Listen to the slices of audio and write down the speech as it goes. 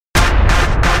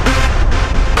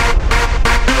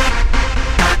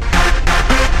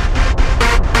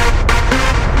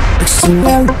sien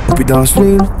jou op die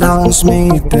dansvloer, dans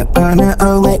met de ander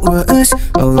ou. My oor is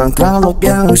al lankal op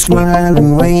jou, smile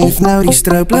en wave. Nou die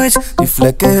strobelights, die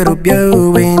flikker op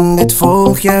jou, en dit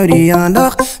volg jou, die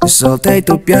aandag is altyd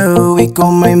op jou. Ek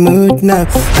kom my moed nou,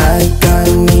 ek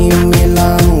kan nie meer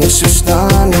langer so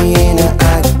staan nie, en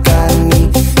ek kan nie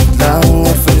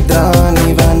langer verdra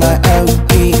nie, want die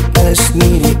outjie is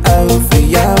nie die ou vir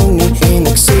jou nie.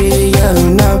 En ek sê jou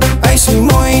nou, hy is nie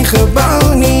mooi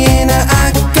gebou nie, en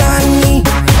ek kan nie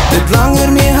dit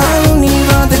langer meer hou nie,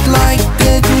 want dit lyk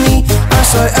dit nie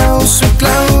as hy ou so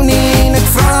klou nie. En ek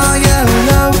vraag jou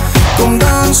nou, kom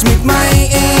dans met my,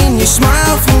 en jy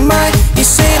smile vir my, jy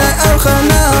sê die ou gaan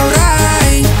nou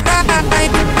reis.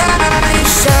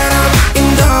 Sjarrap en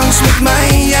dans met my,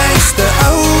 jy's te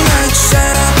oulik.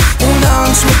 Sjarrap en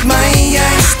dans met my,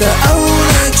 jy's te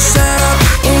oulik. Sjarrap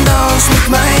en dans met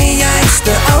my, jy's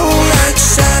te oulik.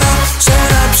 Sjarrap,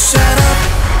 sjarrap, sjarrap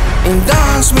en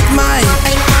dans met my.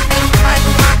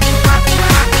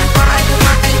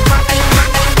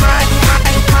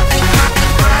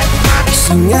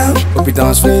 Sien jou op die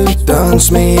dansvloer, dans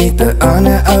met de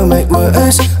ander ou. My oor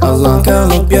is al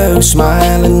lankal op jou,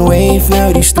 smile en wave.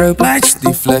 Nou die strobelights,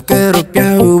 die flikker op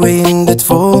jou, en dit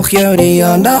volg jou, die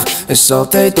aandag is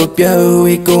altyd op jou.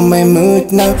 Ek kom my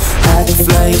moed nou, ek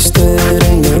fluister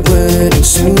in jou oor en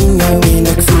soen jou,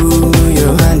 en ek voel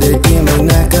jou hande in my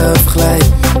nek afglij,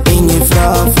 en jy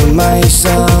vraag vir my,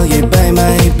 sal jy by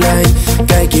my bly?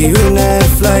 Kyk jy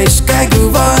hoendervleis, kyk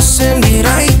hoe was in die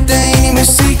ruit, en die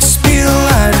musiek speel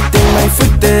hard, en my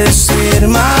voete seer,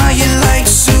 maar jy lyk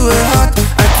so hot.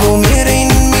 Ek wil meer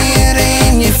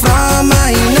en jy vraag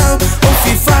my nou, of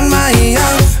jy van my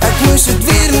hou. Ek moes het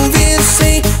weer en weer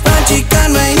sê, want jy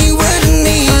kan my nie hoor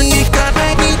nie.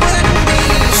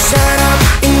 Sjarrap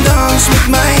en dans met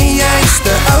my, jy's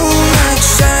te oulik.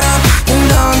 Sjarrap en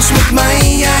dans met my,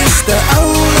 jy's te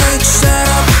oulik.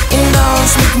 Sjarrap en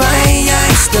dans met my,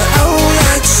 jy's te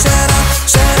oulik. Sjarrap,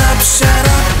 sjarrap,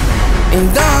 sjarrap en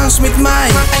dans met my.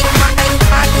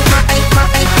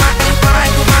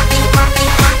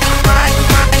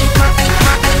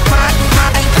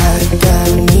 Ek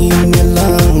kan nie meer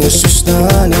langer so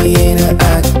staan nie, en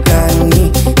ek kan nie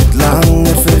het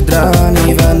langer verdra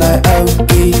nie, want die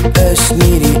outjie is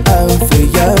nie die ou vir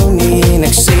jou nie. En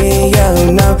ek sê jou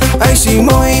nou, hy is nie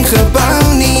mooi gebou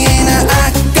nie, en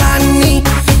ek kan nie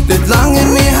dit langer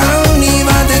meer hou nie,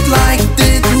 want dit lyk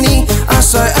dit nie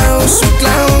as hy ou so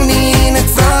klou nie. En ek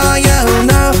vraag jou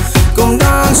nou, kom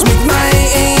dans met my,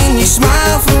 en jy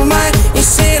smile vir my, jy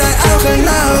sê die ou gaan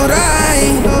nou reis.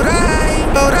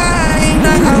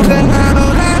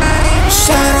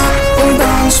 Sjarrap en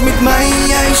dans met my,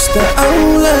 jy's te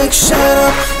oulik.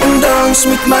 Sjarrap en dans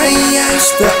met my, jy's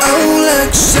te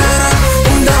oulik.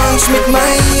 Sjarrap en dans met my,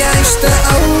 jy's te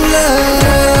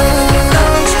oulik.